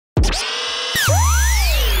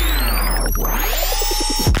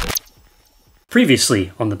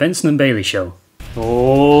Previously on the Benson and Bailey Show.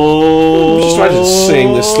 Oh, I'm just trying to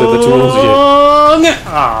sing the slither towards you.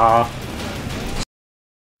 Ah.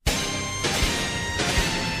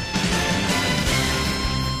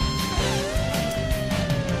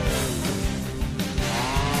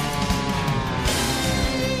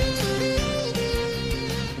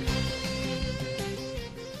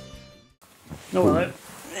 No, hello.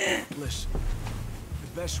 Listen,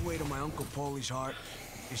 the best way to my Uncle Paulie's heart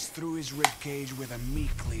is through his rib cage with a meat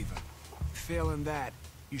cleaver. Failing that,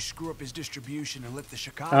 you screw up his distribution and let the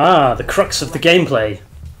Chicago... Ah, the crux of the gameplay.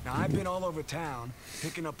 Now, I've been all over town,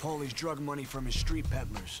 picking up Paulie's drug money from his street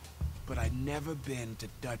peddlers, but I've never been to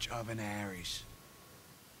Dutch Oven Harry's.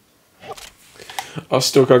 I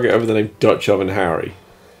still can't get over the name Dutch Oven Harry.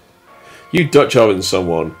 You Dutch oven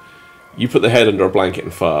someone, you put the head under a blanket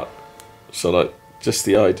and fart. So, like, just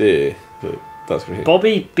the idea that that's going to hit.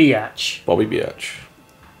 Bobby Biatch. Bobby Biatch.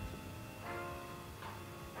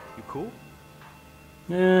 You cool?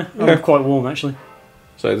 Yeah, I'm quite warm actually.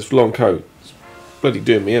 So, this long coat. It's bloody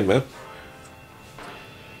doing me in, man.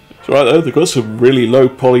 It's right though, they've got some really low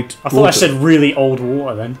poly. I thought I said really old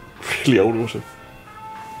water then. Really old water.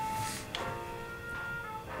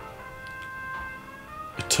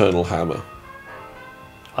 Eternal Hammer.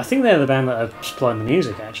 I think they're the band that are supplying the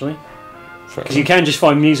music actually. Fair Because you can just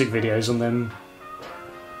find music videos on them.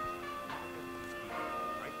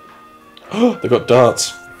 Oh, they've got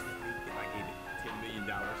darts. If I gave it $10 million,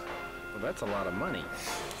 well, that's a lot of money.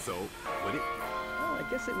 So, would it? Well, I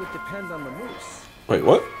guess it would depend on the moose. Wait,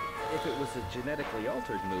 what? If it was a genetically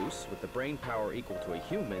altered moose with the brain power equal to a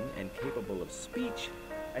human and capable of speech,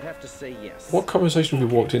 I'd have to say yes. What conversation have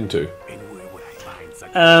we walked into? And where would I find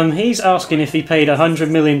such... He's asking if he paid $100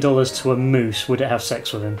 million to a moose, would it have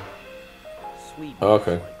sex with him? Sweden, Oh,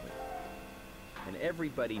 okay. most likely. And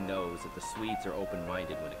everybody knows that the Swedes are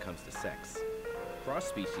open-minded when it comes to sex.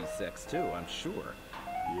 Cross-species sex, too, I'm sure.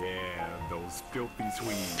 Yeah, those filthy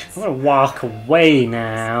Swedes. I'm gonna walk away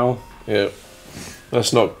now. Yeah.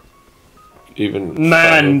 That's not even...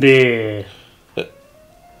 Man beer.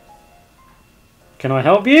 Can I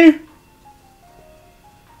help you?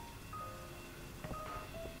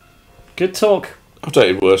 Good talk. I've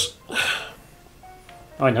dated worse.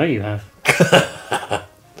 I know you have.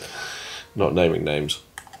 Not naming names.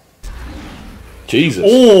 Jesus.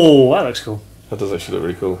 Oh, that looks cool. That does actually look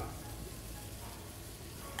really cool.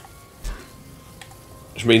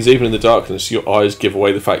 Which means even in the darkness, your eyes give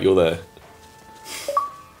away the fact you're there.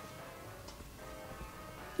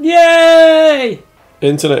 Yay!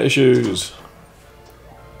 Internet issues.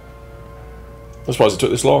 I'm surprised it took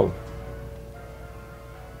this long.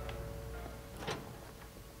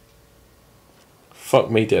 Fuck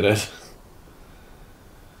me, did it.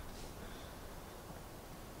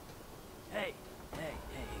 Hey,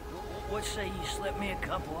 what say you slip me a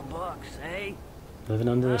couple of bucks, eh? Living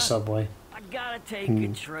under the subway. I gotta take a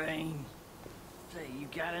train. Say, you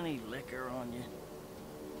got any liquor on you?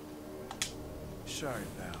 Sorry,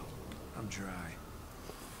 pal. I'm dry.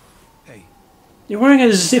 Hey, You're wearing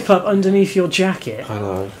a zip up underneath your jacket. I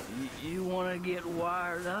know. You wanna get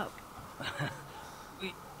wired up?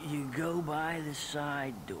 You go by the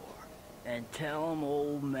side door and tell them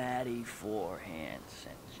old Matty Forehand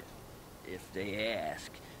sent you. If they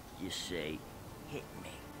ask, you say, hit me.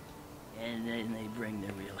 And then they bring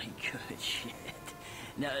the really good shit.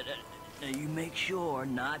 Now, you make sure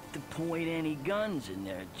not to point any guns in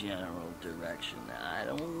their general direction. I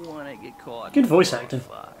don't want to get caught. Good voice acting.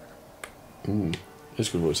 Fire. It's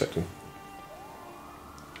good voice acting.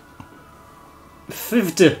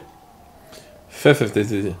 50.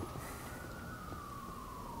 50.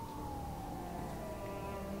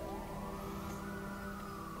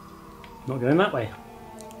 Not going that way.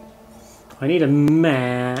 I need a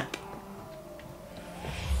map.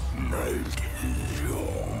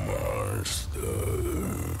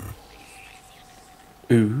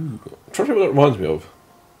 Ooh. I'm trying to think what that reminds me of.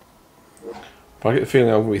 But I get the feeling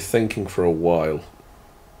I'm going to be thinking for a while.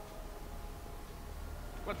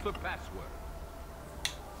 What's the password?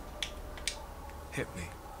 hit me.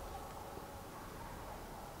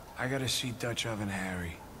 I gotta see Dutch Oven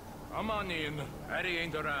Harry. Come on in. Harry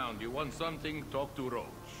ain't around. You want something? Talk to Roach.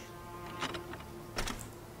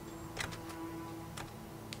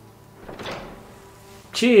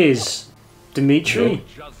 Cheers, Dimitri.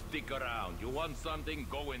 Just stick around. You want something?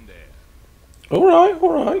 Go in there.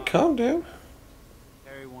 Alright, calm down.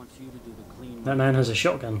 Harry wants you to do the clean. That man has a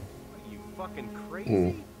shotgun. Are you fucking crazy?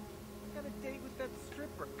 I got a date with that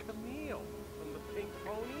stripper, Camille, from the Pink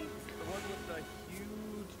Pony, the one with the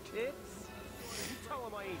huge tits. You tell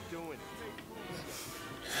him I ain't doing it.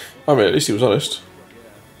 I mean, at least he was honest.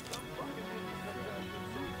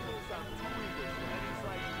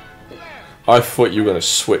 I thought you were going to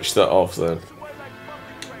switch that off then.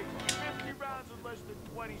 50 rounds in less than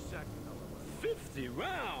 20 seconds. 50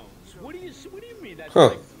 rounds? What do you mean? That's Huh.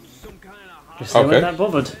 like some kind of hot... Guess they weren't that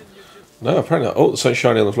bothered. No, apparently not. Oh, the sun's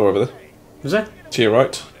shining on the floor over there. Was there? To your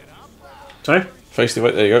right. Sorry? Face the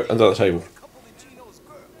way. There you go. Under the table.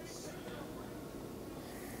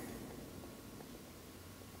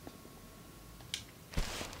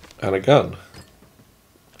 And a gun.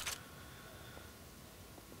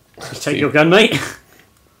 Take your gun, mate.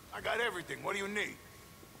 I got everything. What do you need?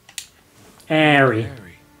 Harry.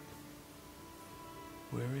 Harry.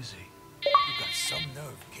 Where is he? You got some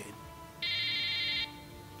nerve, kid.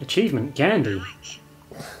 Achievement, Gandhi.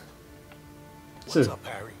 What's It's a up,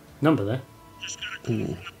 Harry? number there. Just got a call from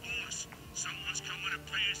the boss. Someone's coming to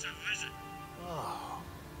pay us a visit. Oh,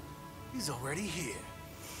 he's already here.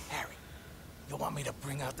 Harry, you want me to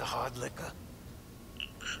bring out the hard liquor? Oh,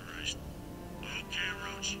 Christ. Okay,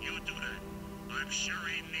 Roach, you do that. I'm sure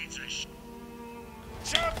he needs a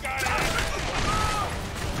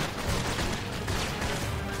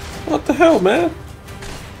What the hell, man?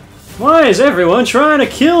 Why is everyone trying to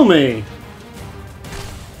kill me?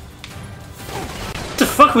 What the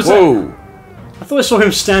fuck was that? Whoa. I thought I saw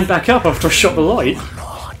him stand back up after I shot the light.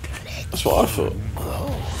 That's what I thought.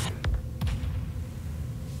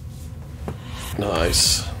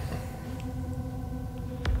 Nice.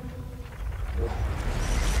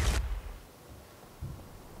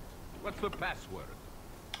 What's the password?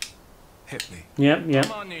 Hit me. Yep, yep.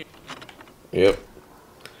 Come on in. Yep.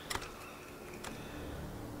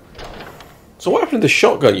 So what happened to the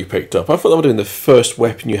shotgun you picked up? I thought that would have been the first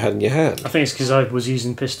weapon you had in your hand. I think it's because I was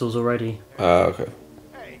using pistols already. Ah, okay.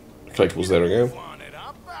 Collectibles there again. Want it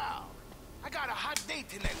up, pal? I got a hot date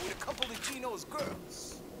tonight with a couple of Gino's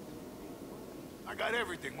girls. I got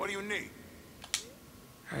everything. What do you need?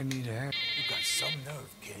 I need a... You got some nerve,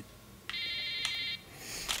 kid.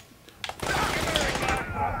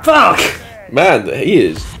 Fuck! Man, he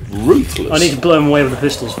is ruthless. I need to blow him away with the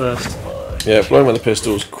pistols first. Yeah, blow him with the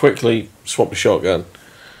pistols, quickly swap the shotgun,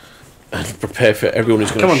 and prepare for everyone who's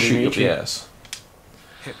going Come to on, shoot you up Dimitri. the ass.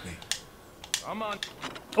 Hit me. Come on.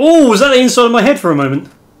 Oh, was that the inside of my head for a moment?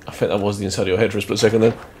 I think that was the inside of your head for a split second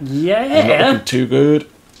then. You're not Yeah. looking too good.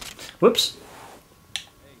 Whoops.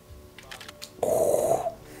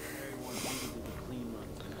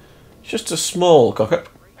 Just a small cock-up.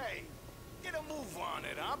 Hey, get a move on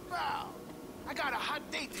it, up, pal. I got a hot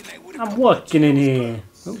date tonight with a I'm couple walking of in Gino's here. girls.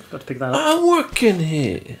 Oh, got to pick that up. I'm working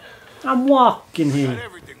here. I'm walking Got here.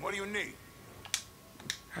 everything. What do you need?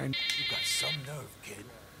 You got some nerve, kid.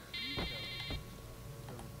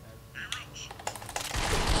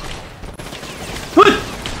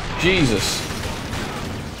 Jesus.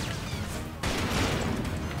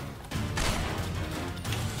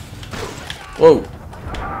 Whoa.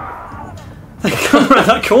 They come around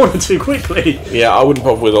that corner too quickly. Yeah, I wouldn't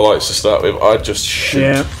bother with the lights to start with. I'd just shoot.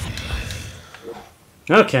 Yeah.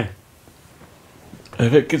 Okay.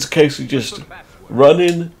 If it gets a case of just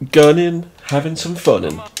running, gunning, having some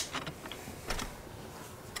funnin'.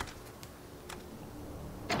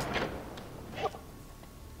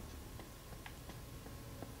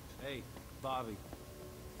 Hey, Bobby.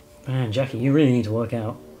 Man, Jackie, you really need to work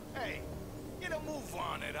out. Hey, get a move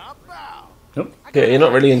on it, up, pal. Nope. Yeah, you're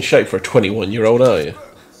not really in shape for a 21-year-old, are you?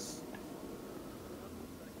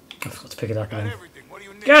 I forgot to pick it up again. Everything. What do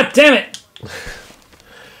you need? God damn it!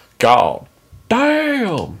 God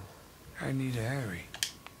damn! I need a Harry.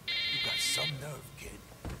 You got some nerve, kid.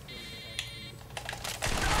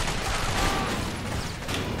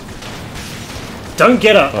 Don't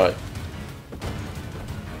get up. Right.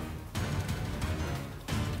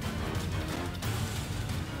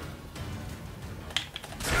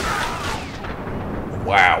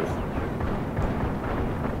 Wow.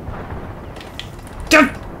 Damn.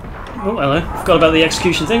 Oh, hello. Forgot about the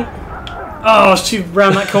execution thing. Oh, I was too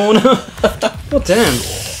round that corner. God damn.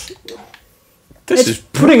 This It's is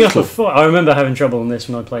putting up a brutal. fight. I remember having trouble on this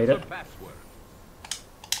when I played it. Password.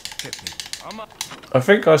 Hit me. Come on. I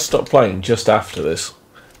think I stopped playing just after this.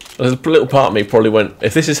 There's a little part of me probably went,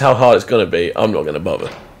 if this is how hard it's going to be, I'm not going to bother.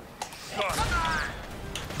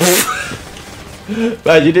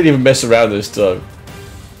 Man, you didn't even mess around this time.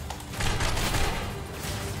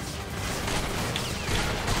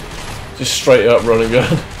 Just straight up run and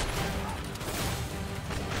gun.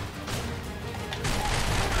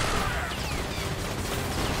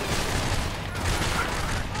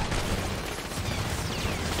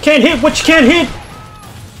 Can't hit what you can't hit!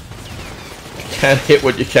 Can't hit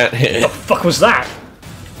what you can't hit. What the fuck was that?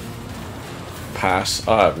 Pass.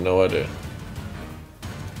 I have no idea.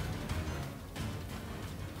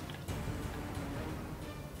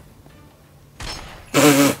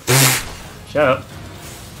 Shut up.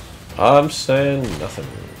 I'm saying nothing.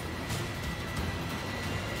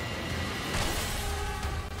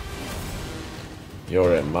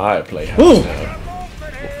 You're in my playhouse Ooh. now.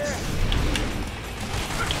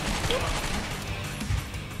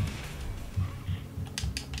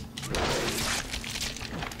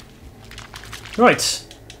 Right.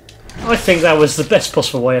 I think that was the best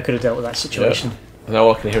possible way I could have dealt with that situation. And now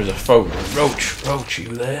all I can hear is a phone. Roach, Roach,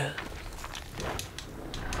 you there?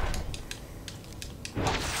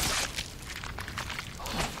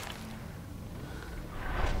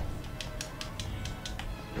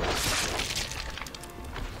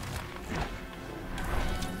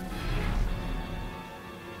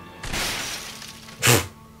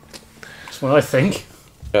 That's what I think.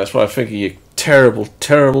 That's what I think of your terrible,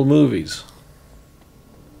 terrible movies.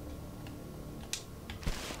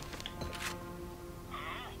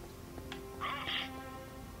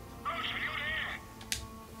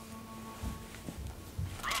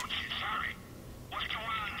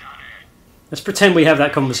 Let's pretend we have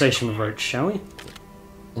that conversation with Roach, shall we?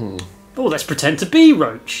 Oh, let's pretend to be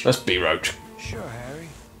Roach. Let's be Roach. Sure, Harry.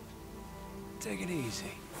 Take it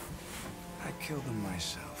easy. I killed him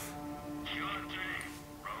myself.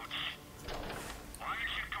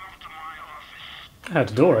 I had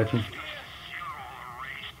the door open.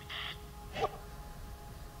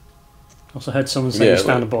 Also heard someone say he's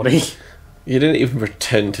found a body. You didn't even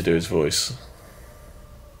pretend to do his voice.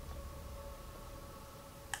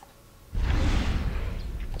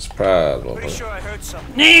 Surprise, Pretty sure I heard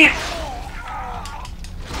something.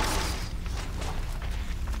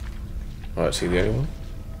 Alright, is he the only one?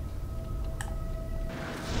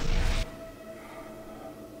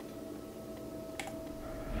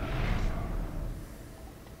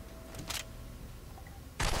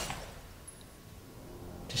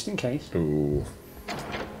 Just in case. Ooh.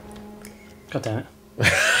 God damn it.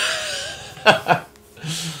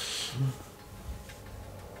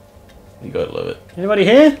 You gotta love it. Anybody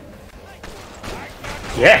here?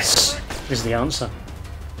 Yes! Is the answer.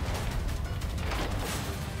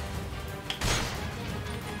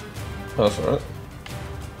 Oh, that's alright.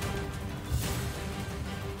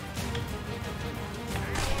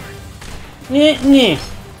 Yeah.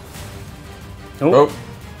 Oh. Oh.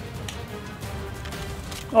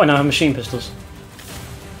 Oh, I now have machine pistols.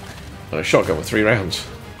 And a shotgun with 3 rounds.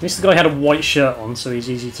 At least the guy had a white shirt on, so he's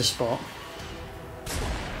easy to spot.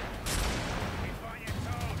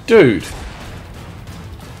 Dude!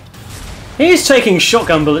 He's taking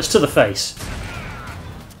shotgun bullets to the face.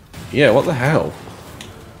 Yeah, what the hell?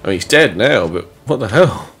 I mean, he's dead now, but what the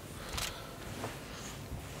hell?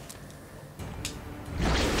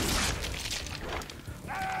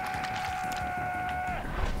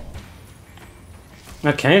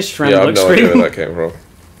 Okay, it's around Yeah, I the have look no idea screen. where that came from.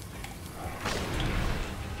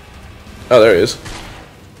 Oh, there he is.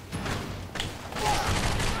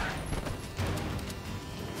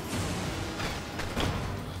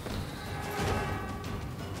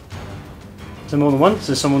 Is there more than one? Is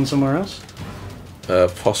there someone somewhere else?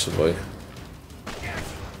 Possibly.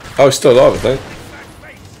 Oh, he's still alive, I think.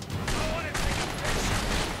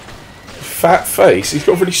 Fat face? He's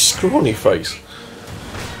got a really scrawny face.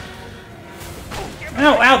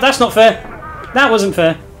 Ow, ow, that's not fair. That wasn't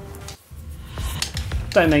fair.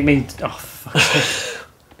 Don't make me... Oh, fuck.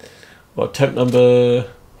 What, temp number...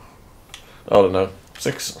 I don't know.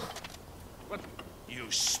 6? You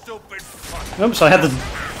stupid fuck. Oops, I had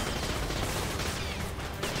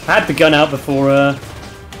the gun out before, I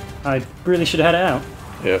really should have had it out.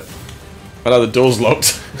 Yeah. I know the door's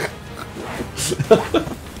locked.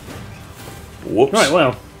 Whoops. Right,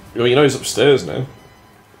 well, Well, you know he's upstairs now.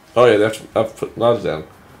 Oh yeah, I've put the ladder down.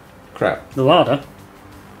 Crap. the larder.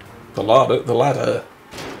 The ladder.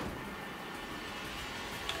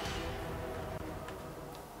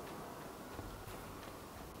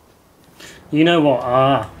 You know what?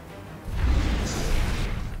 Ah.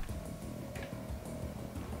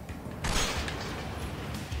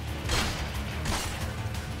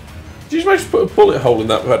 Did you manage to put a bullet hole in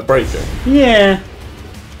that without breaking? Yeah.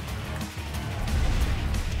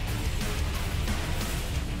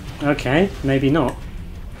 Okay, maybe not.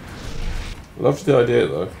 Loved the idea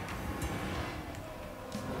though.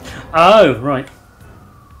 Oh, right.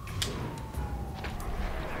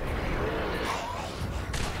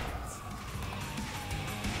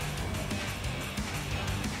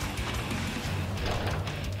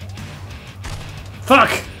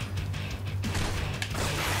 Fuck!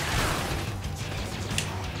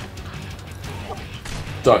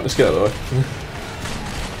 Right, let's get out of the way.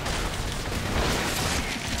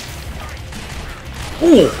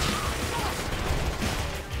 Ooh!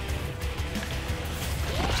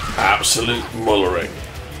 Absolute mullering.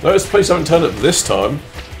 Notice the police haven't turned up this time.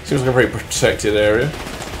 Seems like a very protected area.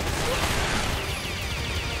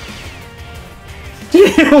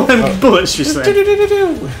 All them bullets just there.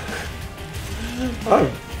 Oh,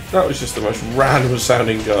 that was just the most random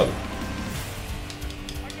sounding gun.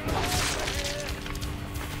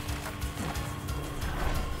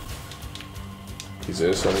 He's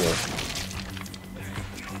there somewhere.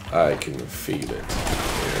 I can feel it.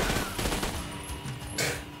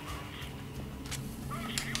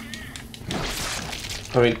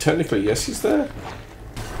 I mean, technically, yes, he's there.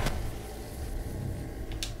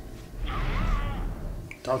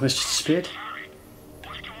 Darkness just disappeared.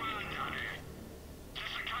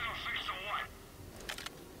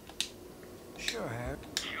 Sure, Harry.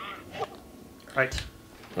 Right.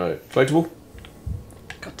 Right, collectible?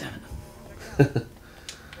 God damn it.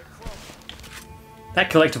 That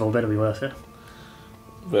collectible better be worth it.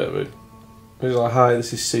 Better be. He's like, hi,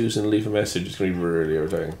 this is Susan, leave a message. It's going to be really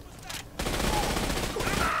irritating.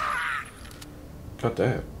 God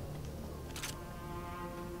damn.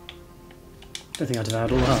 Don't think I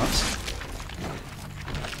devoured all the hearts.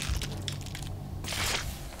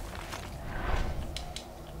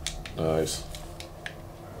 Nice.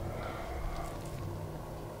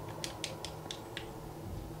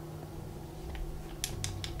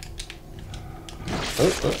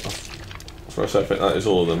 For a second, I think that is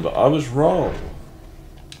all of them, but I was wrong.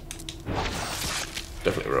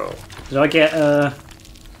 Definitely wrong. Did I get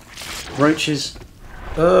roaches?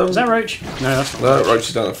 Is that roach? No, that's not. No, Roach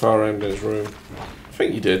is down at the far end in his room. I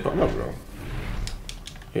think you did, but I might be wrong.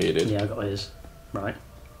 Yeah, you did. Yeah, I got his. Right.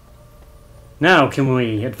 Now, can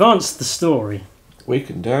we advance the story? We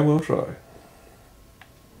can damn well try.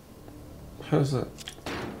 How's that?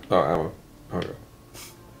 Oh, ammo. Okay.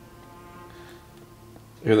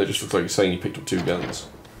 Even though it just looks like you're saying you picked up 2 guns.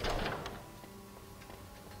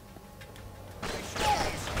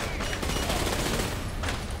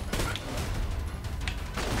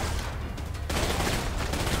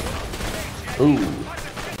 Ooh.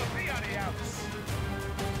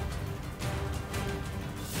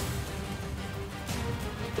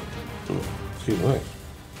 Excuse me.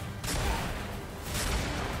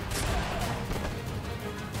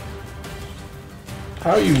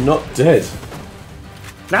 How are you not dead?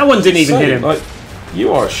 That one didn't even hit him. Like,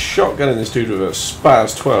 you are shotgunning this dude with a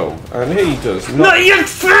Spaz 12, and he does not. No, you're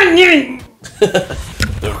friendly!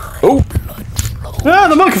 Oh! Ah,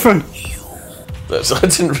 the microphone! I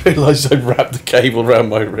didn't realise I'd wrapped the cable around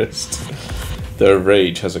my wrist. The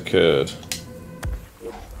rage has occurred.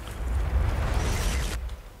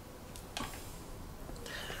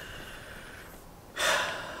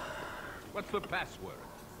 What's the password?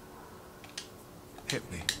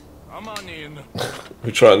 Hit me. Come on in.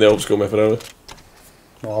 We're trying the old school method, aren't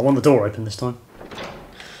we? Well, I want the door open this time.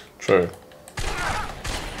 True.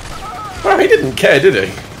 Oh, he didn't care, did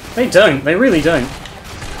he? They don't. They really don't.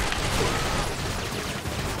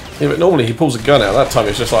 Yeah, but normally he pulls a gun out. That time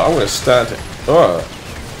it's just like, I'm going to stand it. Oh.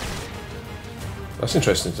 That's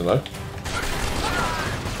interesting to know.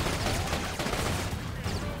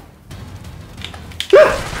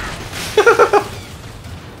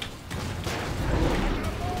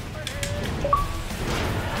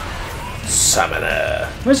 Summoner.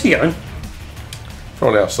 Where's he going?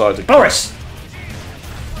 Probably outside the Boris!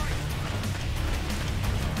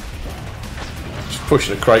 Just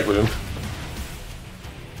pushing a crate with him.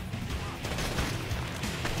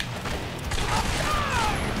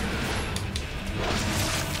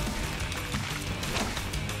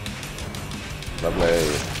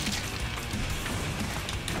 Lovely.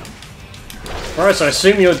 Boris, I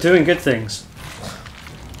assume you're doing good things.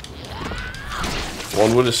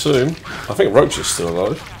 One would assume. I think Roach is still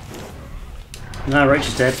alive. No, Roach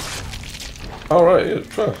is dead. Oh right, yeah,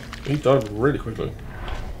 sure. He died really quickly.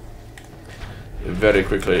 Very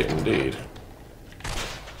quickly indeed.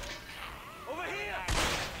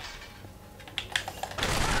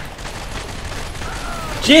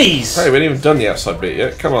 Jeez! Hey, we haven't even done the outside bit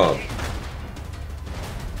yet. Come on.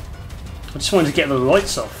 I just wanted to get the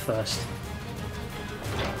lights off first.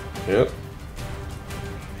 Yep.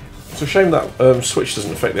 It's a shame that switch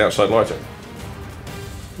doesn't affect the outside lighting.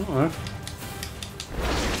 Uh-oh.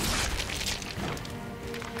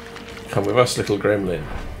 Come with us, little gremlin.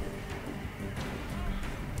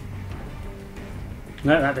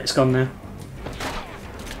 No, that bit's gone now.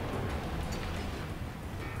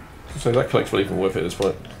 So that collectible even worth it at this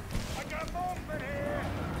point.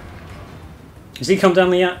 Has he come down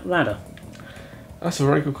the ladder? That's a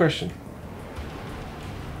very good question.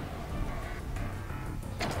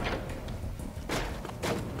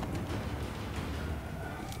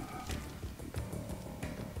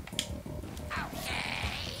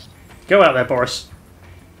 Go out there, Boris.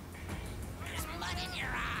 There's mud in your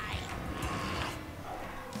eye.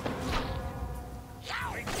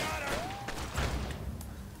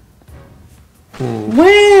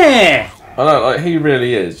 Where? I know, like, he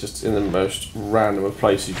really is just in the most random of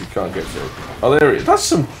places you can't get to. Oh, there he is. That's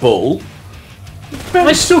some bull.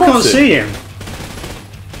 I still can't see him.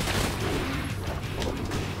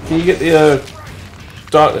 Can you get the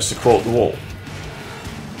darkness to crawl up the wall?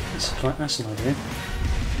 That's an idea.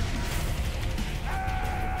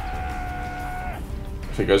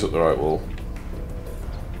 If it goes up the right wall.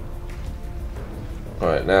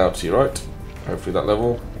 Alright, now to your right. Hopefully that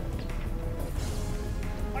level.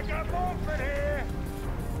 I got movement here.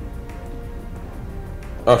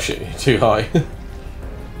 Oh shit, you're too high.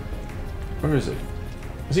 Where is he?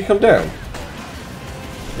 Has he come down?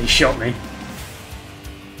 He shot me.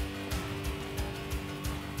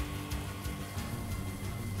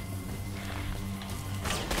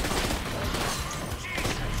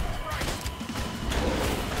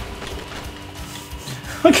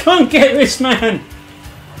 I can't get this man!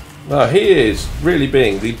 No, he is really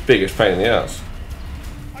being the biggest pain in the ass.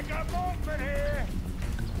 I got movement here.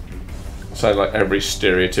 Sound like every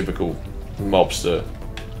stereotypical mobster.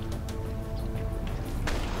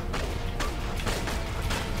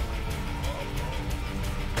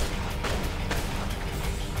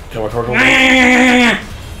 Come on, come on, come on.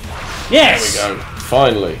 Yes! There we go.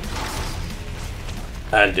 Finally.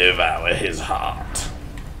 And devour his heart.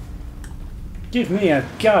 Give me a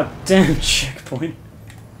goddamn checkpoint.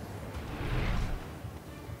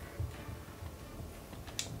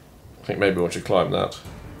 I think maybe we should climb that.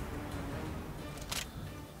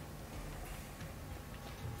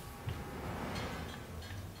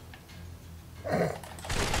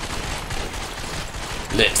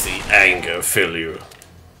 Let the anger fill you.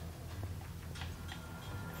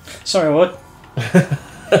 Sorry, what?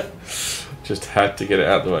 Just had to get it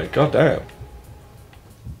out of the way. God damn.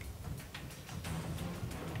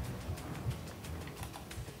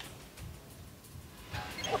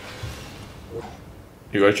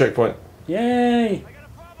 You got a checkpoint? Yay! I got a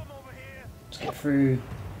problem over here. Let's get through.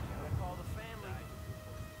 Call the family.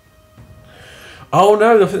 Oh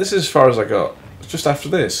no, I think this is as far as I got. It's just after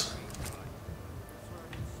this.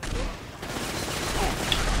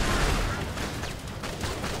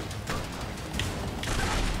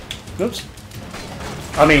 Oops.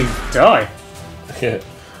 I mean, die. Yeah.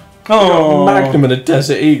 Oh, Magnum and a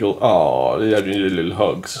Desert Eagle. Oh, they had little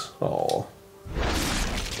hugs. Oh.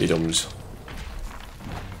 Idums.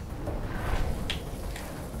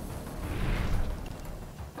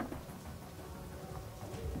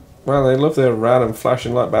 Well, they love their random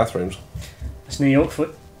flashing light bathrooms. That's New York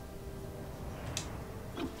foot.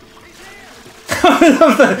 I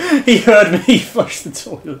love that he heard me flush the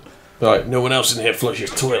toilet. Right, no one else in here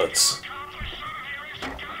flushes toilets.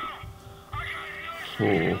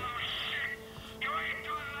 Hmm.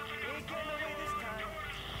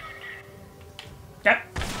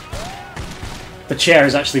 Yep. The chair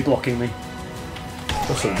is actually blocking me.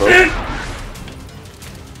 What's some bug?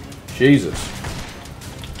 Jesus.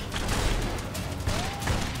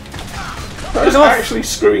 That's actually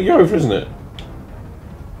screwing you over, isn't it?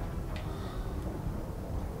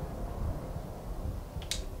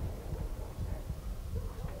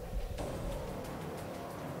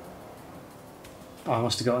 Oh, I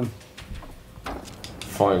must have got him.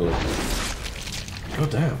 Finally. God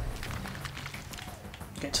damn.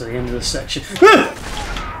 Get to the end of the section.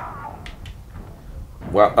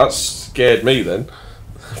 Wow, that scared me then.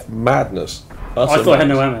 Madness. I thought I had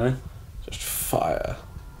no ammo then. Just fire.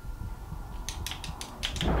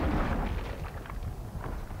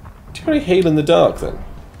 Do you really heal in the dark then?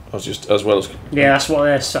 I was just as well as. Yeah, that's what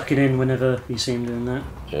they're sucking in whenever you see them doing that.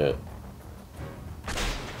 Yeah.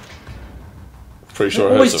 Pretty sure I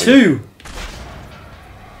heard Always something. two!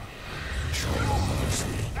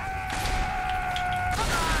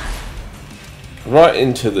 Right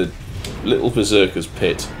into the little berserker's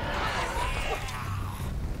pit.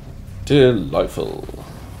 Delightful.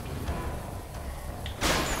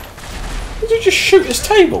 Did you just shoot his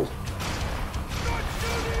table?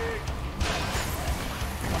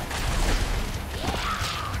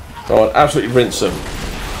 Go on, absolutely rinse him.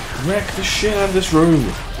 Wreck the shit out of this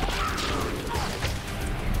room.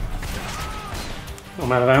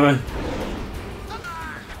 I'm out of ammo.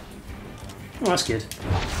 Oh, that's good.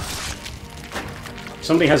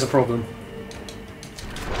 Somebody has a problem.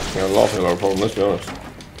 Yeah, a lot of people have a problem, let's be honest.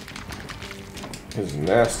 This is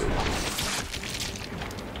nasty. Enjoy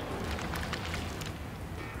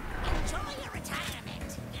your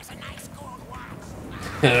retirement. There's a nice gold watch.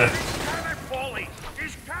 Coming, Paulie.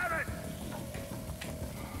 He's coming.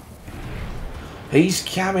 He's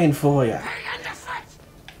coming for you.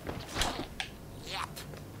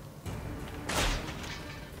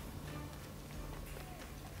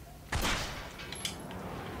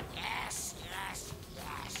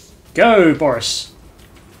 Go, Boris.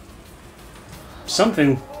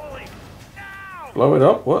 Something. Blow it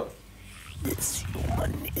up? What? This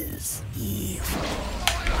one is evil.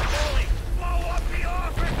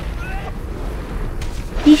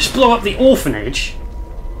 You just blow up the orphanage?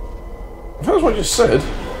 That's what I just said.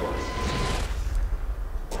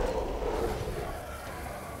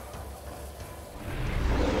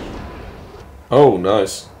 Oh,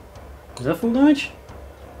 nice. Is that full damage?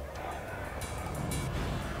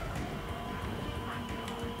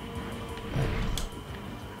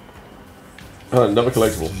 Oh, another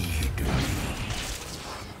collectible.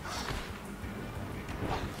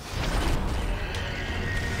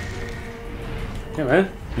 Hello.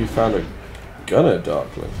 You found a gunner,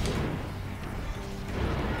 Darkling.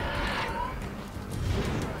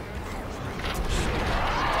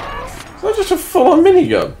 Is that just a full-on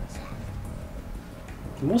minigun?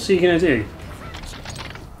 What's he gonna do?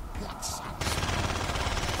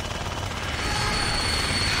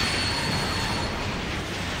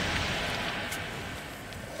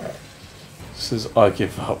 Says I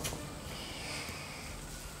give up.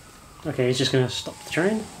 Okay, he's just gonna stop the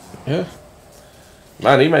train. Yeah.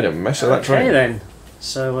 Man, he made a mess of that train. Okay then.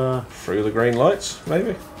 So, Through the green lights,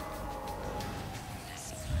 maybe?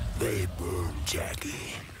 They burn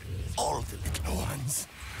Jackie. All the little ones.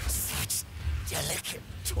 Such delicate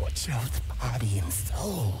torture of the body and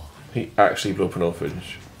soul. He actually blew up an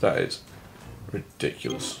orphanage. That is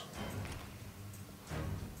ridiculous.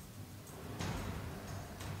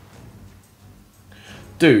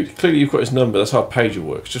 Dude, clearly you've got his number. That's how pager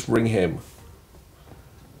works. Just ring him.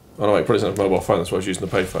 Oh no, wait, probably doesn't have a mobile phone. That's why I was using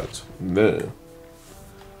the payphones. No.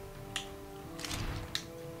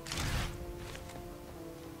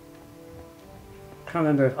 can't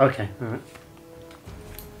remember. Okay, alright.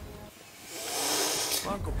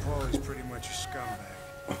 Uncle Paulie's pretty much a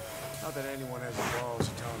scumbag. Not that anyone has the balls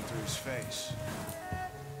to tell him to his face.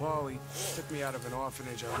 Paulie took me out of an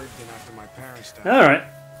orphanage I lived in after my parents died. Alright.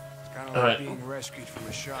 It's kind of like being rescued from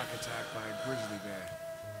a shark attack by a grizzly bear.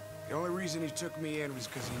 The only reason he took me in was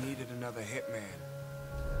because he needed another hitman.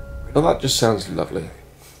 Well, that just sounds lovely.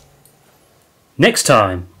 Next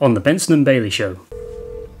time on the Benson and Bailey Show.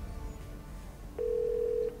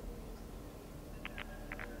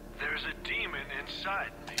 There's a demon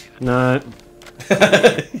inside me. No.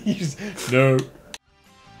 No.